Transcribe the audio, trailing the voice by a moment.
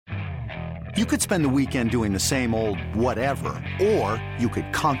You could spend the weekend doing the same old whatever, or you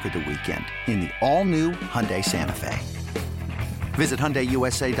could conquer the weekend in the all-new Hyundai Santa Fe. Visit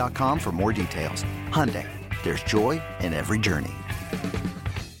HyundaiUSA.com for more details. Hyundai, there's joy in every journey.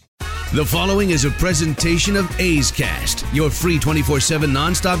 The following is a presentation of A's Cast, your free 24/7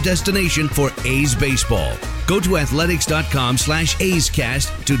 nonstop destination for A's baseball. Go to athletics.com/A's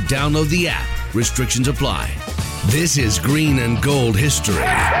Cast to download the app. Restrictions apply. This is Green and Gold history.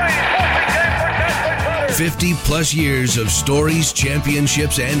 50-plus years of stories,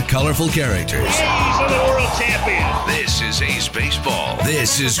 championships, and colorful characters. A's are the world champions. This is A's baseball.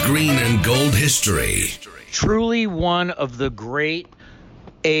 This is Green and Gold history. Truly one of the great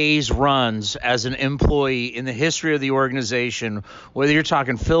A's runs as an employee in the history of the organization, whether you're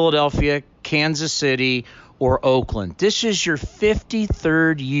talking Philadelphia, Kansas City, or Oakland. This is your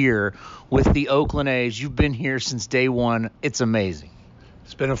 53rd year with the Oakland A's. You've been here since day one. It's amazing.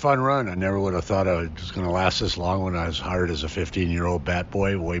 It's been a fun run. I never would have thought I was going to last this long when I was hired as a 15-year-old bat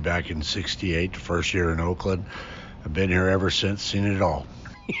boy way back in '68, first year in Oakland. I've been here ever since, seen it all.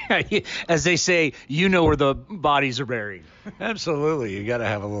 Yeah, as they say, you know where the bodies are buried. Absolutely. You got to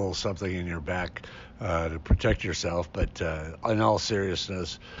have a little something in your back to protect yourself. But in all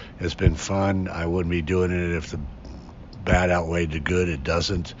seriousness, it's been fun. I wouldn't be doing it if the bad outweighed the good. It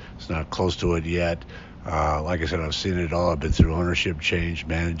doesn't. It's not close to it yet. Like I said, I've seen it all. I've been through ownership change,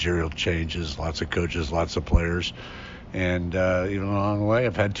 managerial changes, lots of coaches, lots of players. And, along the way,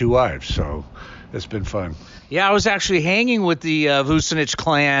 I've had 2 wives, so it's been fun. Yeah, I was actually hanging with the Vucinich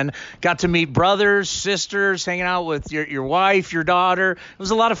clan. Got to meet brothers, sisters, hanging out with your wife, your daughter. It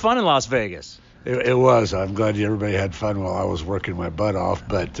was a lot of fun in Las Vegas. It was. I'm glad everybody had fun while I was working my butt off,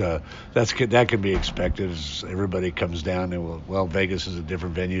 but that can be expected as everybody comes down. And, well, Vegas is a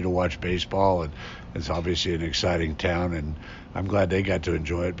different venue to watch baseball, and it's obviously an exciting town, and I'm glad they got to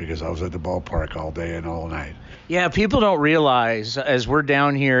enjoy it because I was at the ballpark all day and all night. Yeah, people don't realize as we're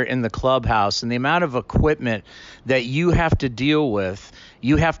down here in the clubhouse and the amount of equipment that you have to deal with,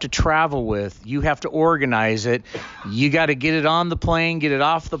 you have to travel with, you have to organize it. You got to get it on the plane, get it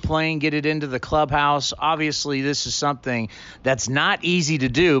off the plane, get it into the clubhouse. Obviously, this is something that's not easy to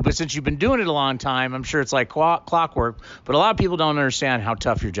do, but since you've been doing it a long time, I'm sure it's like clockwork, but a lot of people don't understand how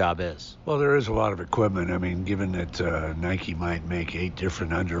tough your job is. Well, there is a lot of equipment. I mean, given that Nike might make 8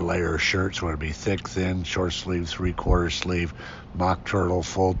 different underlayer shirts, whether it be thick, thin, short sleeve, 3/4 sleeve, mock turtle,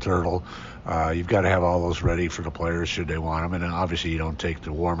 full turtle, you've got to have all those ready for the players should they want them. And obviously you don't take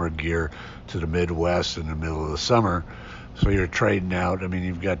the warmer gear to the Midwest in the middle of the summer. So you're trading out. I mean,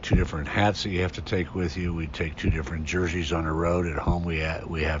 you've got 2 different hats that you have to take with you. We take 2 different jerseys on the road. At home we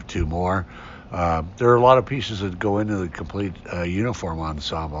have 2 more. There are a lot of pieces that go into the complete uniform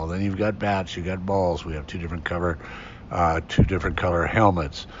ensemble. Then you've got bats, you've got balls. We have 2 different color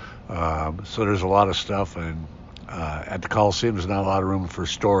helmets. So there's a lot of stuff. And at the Coliseum, there's not a lot of room for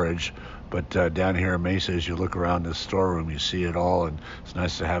storage. But down here in Mesa, as you look around the storeroom, you see it all, and it's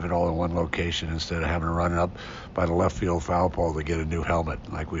nice to have it all in one location instead of having to run up by the left field foul pole to get a new helmet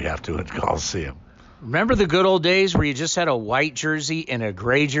like we have to at the Coliseum. Remember the good old days where you just had a white jersey and a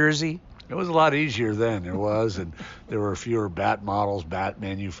gray jersey? It was a lot easier then. There was, and there were fewer bat models, bat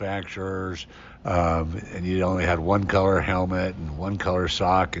manufacturers, and you only had 1 color helmet and 1 color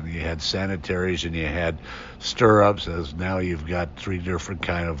sock, and you had sanitaries and you had stirrups. As now you've got 3 different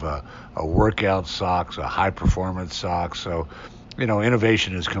kind of a workout socks, a high performance sock. So,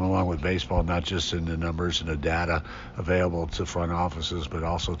 innovation has come along with baseball, not just in the numbers and the data available to front offices, but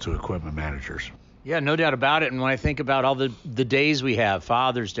also to equipment managers. Yeah, no doubt about it. And when I think about all the days we have,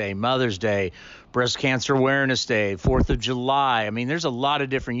 Father's Day, Mother's Day, Breast Cancer Awareness Day, 4th of July, I mean, there's a lot of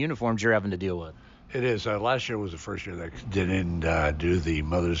different uniforms you're having to deal with. It is. Last year was the first year that didn't do the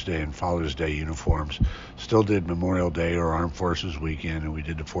Mother's Day and Father's Day uniforms. Still did Memorial Day or Armed Forces Weekend, and we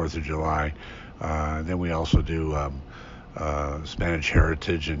did the 4th of July. Then we also do Spanish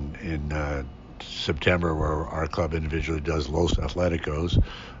Heritage in September, where our club individually does Los Atleticos.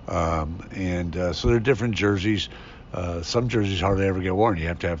 So there are different jerseys. Some jerseys hardly ever get worn. You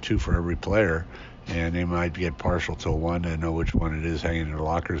have to have 2 for every player, and they might get partial to 1 to know which one it is hanging in their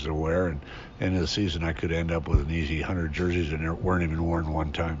lockers to wear. And end of the season, I could end up with an easy 100 jerseys that weren't even worn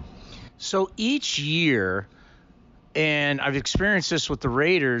one time. So each year, and I've experienced this with the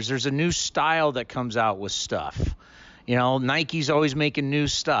Raiders, there's a new style that comes out with stuff. Nike's always making new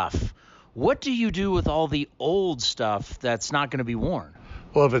stuff. What do you do with all the old stuff that's not going to be worn?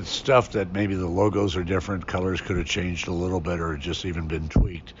 Well, if it's stuff that maybe the logos are different, colors could have changed a little bit or just even been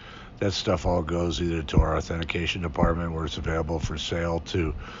tweaked, that stuff all goes either to our authentication department where it's available for sale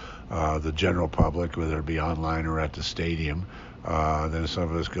to the general public, whether it be online or at the stadium. Then some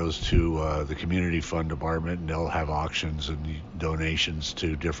of it goes to the community fund department, and they'll have auctions and donations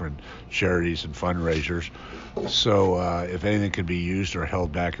to different charities and fundraisers. So if anything could be used or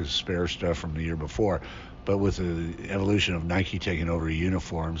held back as spare stuff from the year before. But with the evolution of Nike taking over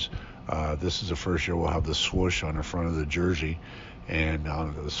uniforms, this is the first year we'll have the swoosh on the front of the jersey and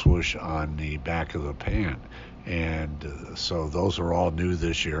on the swoosh on the back of the pant. And so those are all new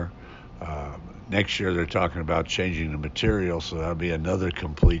this year. Next year they're talking about changing the material, so that'll be another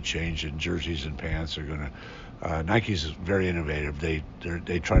complete change in jerseys and pants. They're going to Nike's very innovative. They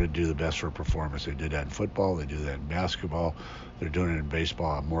try to do the best for performance. They did that in football. They do that in basketball. They're doing it in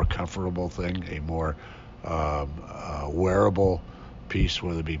baseball. A more comfortable thing, a more wearable piece,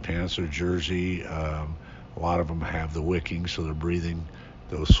 whether it be pants or jersey. A lot of them have the wicking, so they're breathing.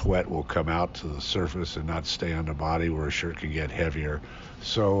 The sweat will come out to the surface and not stay on the body, where a shirt can get heavier.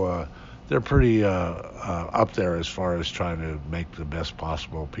 So they're pretty up there as far as trying to make the best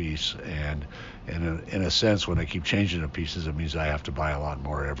possible piece. And in a sense, when I keep changing the pieces, it means I have to buy a lot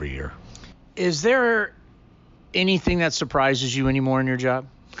more every year. Is there anything that surprises you anymore in your job?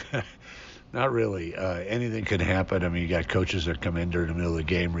 Not really. Anything can happen. I mean, you got coaches that come in during the middle of the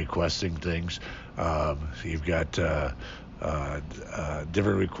game requesting things. So you've got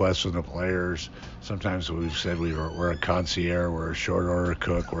different requests from the players. Sometimes we've said we're a concierge, we're a short order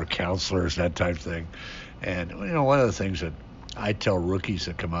cook, we're counselors, that type of thing. And one of the things that I tell rookies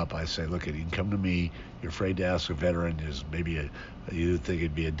that come up, I say, look, you can come to me. You're afraid to ask a veteran. Is maybe you think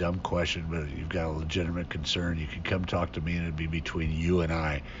it'd be a dumb question, but you've got a legitimate concern. You can come talk to me, and it'd be between you and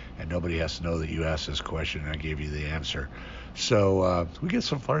I, and nobody has to know that you asked this question and I gave you the answer. So we get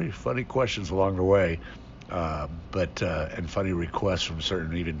some funny questions along the way. And funny requests from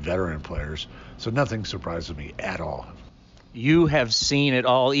certain even veteran players. So nothing surprises me at all. You have seen it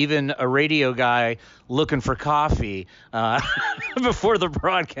all, even a radio guy looking for coffee before the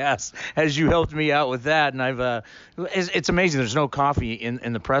broadcast, as you helped me out with that. And it's amazing. There's no coffee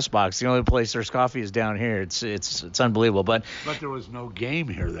in the press box. The only place there's coffee is down here. It's unbelievable. But there was no game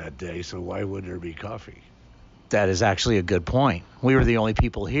here that day, so why would there be coffee? That is actually a good point. We were the only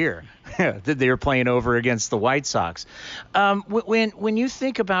people here. They were playing over against the White Sox. When you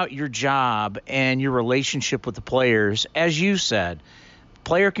think about your job and your relationship with the players, as you said,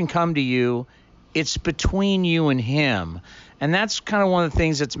 player can come to you. It's between you and him. And that's kind of one of the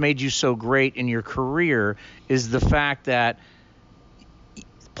things that's made you so great in your career, is the fact that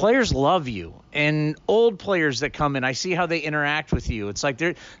players love you. And old players that come in, I see how they interact with you. It's like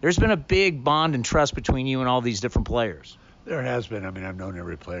there's been a big bond and trust between you and all these different players. There has been. I mean, I've known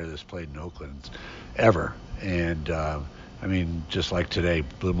every player that's played in Oakland ever. And, just like today,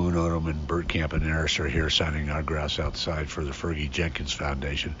 Blue Moon Odom and Bert Campaneris are here signing autographs outside for the Fergie Jenkins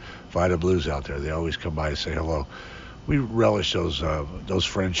Foundation. Vida Blue's out there. They always come by and say hello. We relish those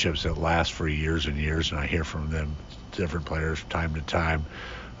friendships that last for years and years, and I hear from them, different players, time to time.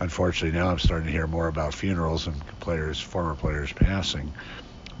 Unfortunately, now I'm starting to hear more about funerals and former players passing.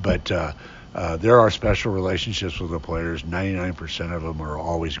 But there are special relationships with the players. 99% of them are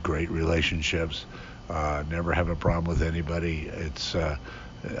always great relationships. Never have a problem with anybody.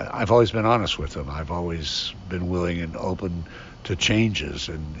 I've always been honest with them. I've always been willing and open to changes.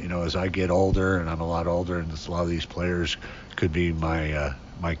 And, as I get older, and I'm a lot older, and a lot of these players could be my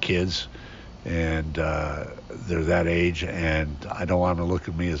kids, and they're that age, and I don't want them to look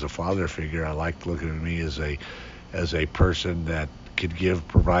at me as a father figure. I like looking at me as a person that could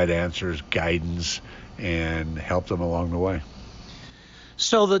provide answers, guidance, and help them along the way.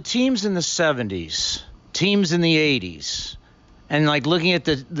 So the teams in the 70s, teams in the 80s, and like looking at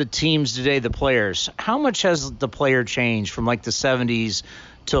the teams today, the players, how much has the player changed from like the 70s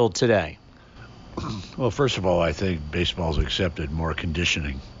till today? Well, first of all, I think baseball's accepted more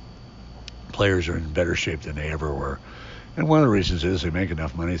conditioning. Players are in better shape than they ever were. And one of the reasons is they make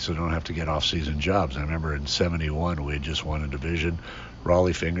enough money so they don't have to get off-season jobs. I remember in 71, we had just won a division.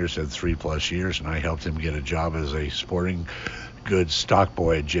 Raleigh Fingers had 3+ years, and I helped him get a job as a sporting goods stock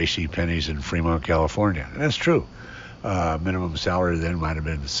boy at J.C. Penney's in Fremont, California. And that's true. Minimum salary then might have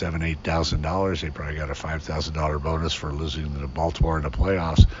been $7,000, $8,000. They probably got a $5,000 bonus for losing to Baltimore in the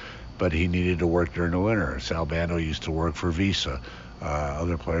playoffs. But he needed to work during the winter. Sal Bando used to work for Visa.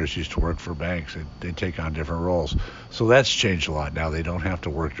 Other players used to work for banks. They take on different roles. So that's changed a lot now. They don't have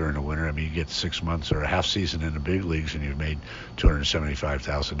to work during the winter. I mean, you get 6 months or a half season in the big leagues and you've made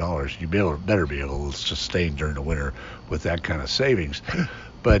 $275,000. You better be able to sustain during the winter with that kind of savings.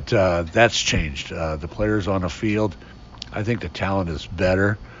 But that's changed. The players on the field, I think the talent is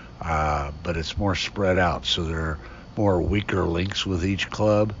better, but it's more spread out. So there are more weaker links with each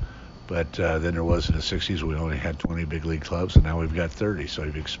club. But then there was in the 60s, we only had 20 big league clubs, and now we've got 30. So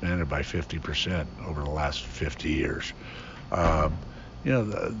we've expanded by 50% over the last 50 years.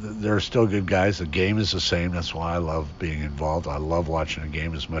 There are still good guys. The game is the same. That's why I love being involved. I love watching a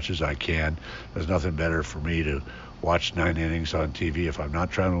game as much as I can. There's nothing better for me to watch 9 innings on TV if I'm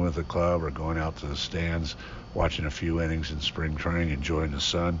not traveling with the club or going out to the stands, watching a few innings in spring training, enjoying the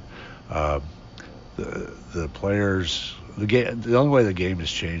sun. The players, the only way the game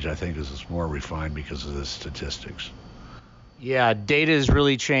has changed, I think, is it's more refined because of the statistics. Yeah, data has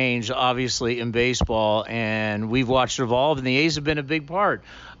really changed, obviously, in baseball, and we've watched it evolve, and the A's have been a big part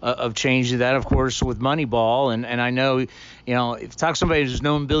of changing that, of course, with Moneyball. And I know, if you talk to somebody who's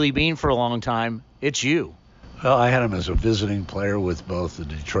known Billy Beane for a long time, it's you. Well, I had him as a visiting player with both the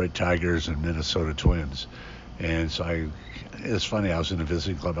Detroit Tigers and Minnesota Twins. And so it's funny, I was in the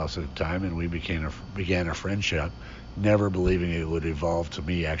visiting clubhouse at the time, and we began a friendship, never believing it would evolve to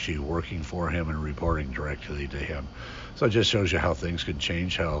me actually working for him and reporting directly to him. So it just shows you how things can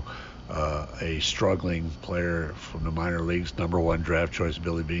change, how a struggling player from the minor leagues, number 1 draft choice,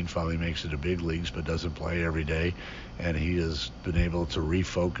 Billy Beane, finally makes it to big leagues but doesn't play every day. And he has been able to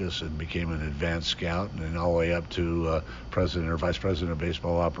refocus and became an advanced scout and then all the way up to president or vice president of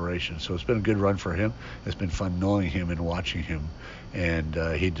baseball operations. So it's been a good run for him. It's been fun knowing him and watching him. And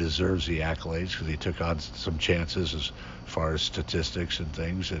he deserves the accolades because he took on some chances as far as statistics and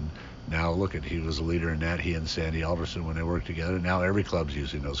things. And now look at, he was a leader in that, he and Sandy Alderson when they worked together. Now every club's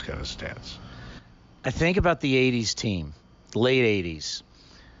using those kind of stats. I think about the 80s team, the late 80s,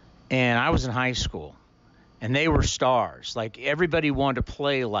 and I was in high school, and they were stars. Like, everybody wanted to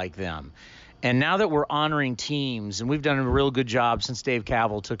play like them. And now that we're honoring teams, and we've done a real good job since Dave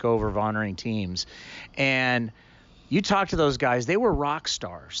Kaval took over of honoring teams, and you talk to those guys, they were rock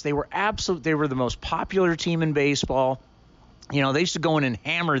stars. They were the most popular team in baseball. They used to go in and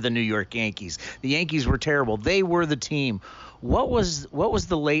hammer the New York Yankees. The Yankees were terrible. They were the team. What was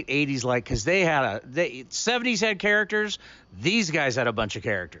the late 80s like? Because the 70s had characters. These guys had a bunch of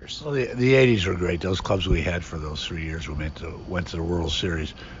characters. Well, the 80s were great. Those clubs we had for those 3 years we went to the World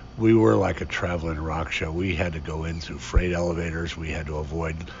Series. We were like a traveling rock show. We had to go in through freight elevators. We had to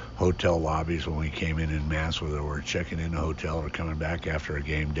avoid hotel lobbies when we came in mass, whether we're checking in a hotel or coming back after a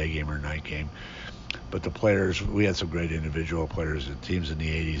game, day game or night game. But the players, we had some great individual players and teams in the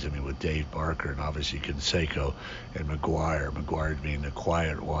 80s. I mean, with Dave Barker and obviously Canseco and McGuire. McGuire being the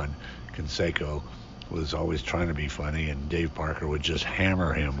quiet one. Canseco was always trying to be funny, and Dave Barker would just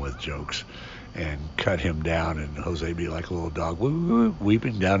hammer him with jokes and cut him down, and Jose be like a little dog,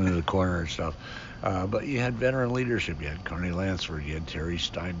 weeping down into the corner and stuff. But you had veteran leadership. You had Carney Lansford, you had Terry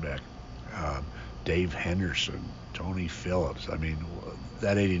Steinbeck, Dave Henderson, Tony Phillips. I mean,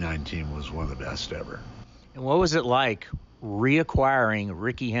 that 89 team was one of the best ever. And what was it like reacquiring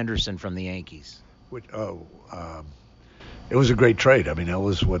Rickey Henderson from the Yankees? It was a great trade. I mean, that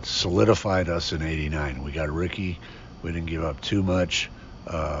was what solidified us in 89. We got Rickey. We didn't give up too much.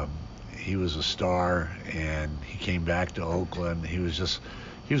 He was a star, and he came back to Oakland. He was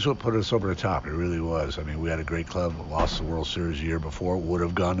what put us over the top. It really was. I mean, we had a great club, lost the World Series the year before, would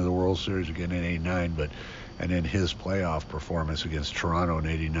have gone to the World Series again in 89, and then his playoff performance against Toronto in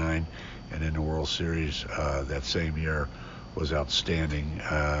 89 and in the World Series that same year was outstanding,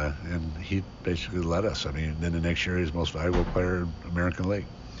 and he basically led us. I mean, then the next year he was the most valuable player in the American League.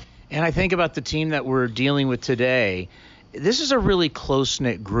 And I think about the team that we're dealing with today. This is a really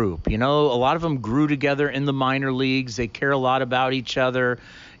close-knit group. A lot of them grew together in the minor leagues. They care a lot about each other.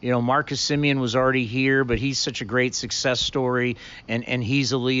 Marcus Semien was already here, but he's such a great success story, and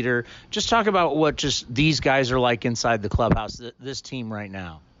he's a leader. Just talk about what just these guys are like inside the clubhouse, this team right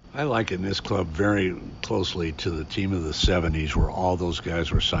now. I liken this club very closely to the team of the 70s, where all those guys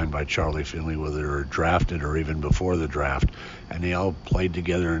were signed by Charlie Finley, whether they were drafted or even before the draft, and they all played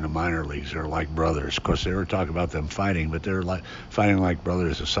together in the minor leagues. They're like brothers. Of course, they were talking about them fighting, but they're like fighting like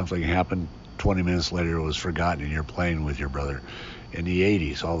brothers. If something happened, 20 minutes later it was forgotten, and you're playing with your brother. In the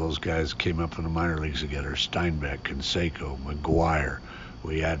 80s, all those guys came up from the minor leagues together. Steinbeck, Canseco, McGuire.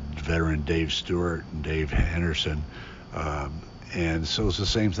 We had veteran Dave Stewart and Dave Henderson. And so it's the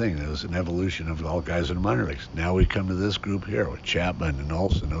same thing. It was an evolution of all guys in the minor leagues. Now we come to this group here with Chapman and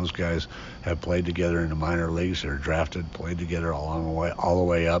Olsen. Those guys have played together in the minor leagues. They're drafted, played together all the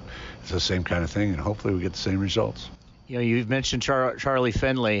way up. It's the same kind of thing, and hopefully we get the same results. You've mentioned Charlie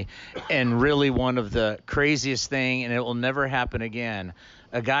Finley, and really one of the craziest thing, and it will never happen again.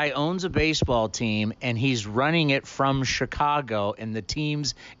 A guy owns a baseball team, and he's running it from Chicago, and the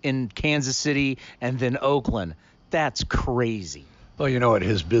team's in Kansas City and then Oakland. That's crazy. Well, you know what?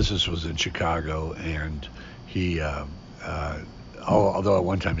 His business was in Chicago, and he although at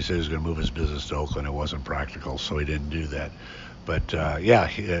one time he said he was going to move his business to Oakland, it wasn't practical, so he didn't do that. But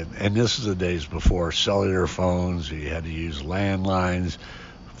and this is the days before cellular phones. He had to use landlines.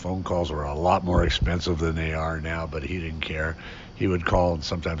 Phone calls were a lot more expensive than they are now, but he didn't care. He would call and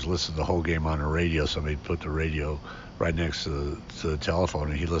sometimes listen to the whole game on the radio. Somebody put the radio right next to the telephone,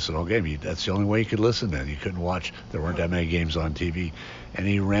 and he'd listen to the whole game. That's the only way he could listen then. He couldn't watch. There weren't that many games on TV. And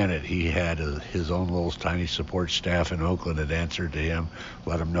he ran it. He had his own little tiny support staff in Oakland that answered to him,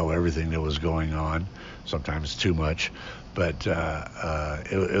 let him know everything that was going on, sometimes too much. But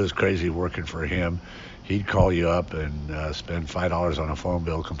it was crazy working for him. He'd call you up and spend $5 on a phone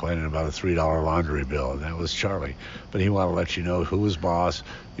bill complaining about a $3 laundry bill, and that was Charlie. But he wanted to let you know who was boss,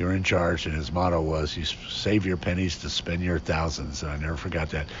 you're in charge, and his motto was, you save your pennies to spend your thousands, and I never forgot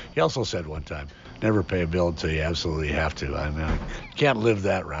that. He also said one time, never pay a bill until you absolutely have to. I mean, I can't live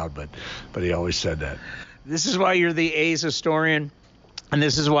that route, but he always said that. This is why you're the A's historian. And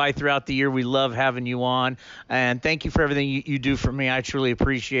this is why throughout the year we love having you on. And thank you for everything you do for me. I truly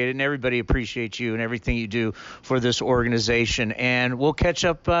appreciate it. And everybody appreciates you and everything you do for this organization. And we'll catch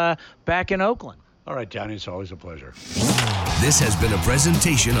up back in Oakland. All right, Johnny, it's always a pleasure. This has been a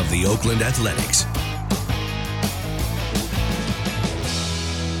presentation of the Oakland Athletics.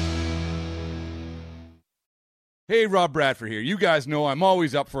 Hey, Rob Bradford here. You guys know I'm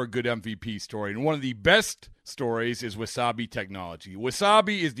always up for a good MVP story, and one of the best stories is Wasabi Technology.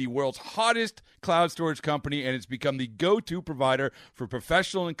 Wasabi is the world's hottest cloud storage company, and it's become the go-to provider for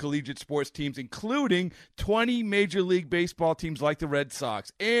professional and collegiate sports teams, including 20 Major League Baseball teams like the Red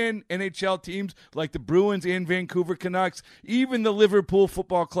Sox and NHL teams like the Bruins and Vancouver Canucks. Even the Liverpool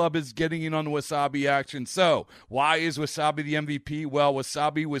Football Club is getting in on the Wasabi action. So, why is Wasabi the MVP? Well,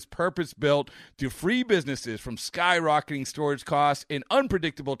 Wasabi was purpose-built to free businesses from skyrocketing storage costs and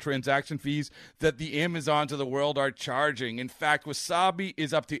unpredictable transaction fees that the Amazons of the world are charging. In fact, Wasabi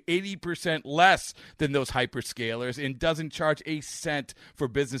is up to 80% less than those hyperscalers and doesn't charge a cent for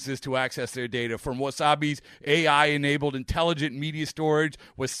businesses to access their data. From Wasabi's AI-enabled intelligent media storage,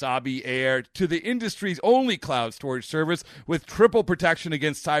 Wasabi Air, to the industry's only cloud storage service with triple protection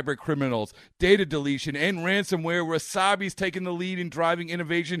against cyber criminals, data deletion, and ransomware, Wasabi's taken the lead in driving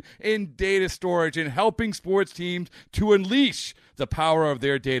innovation in data storage and helping sports teams to unleash the power of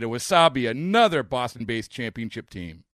their data. Wasabi, another Boston-based championship team.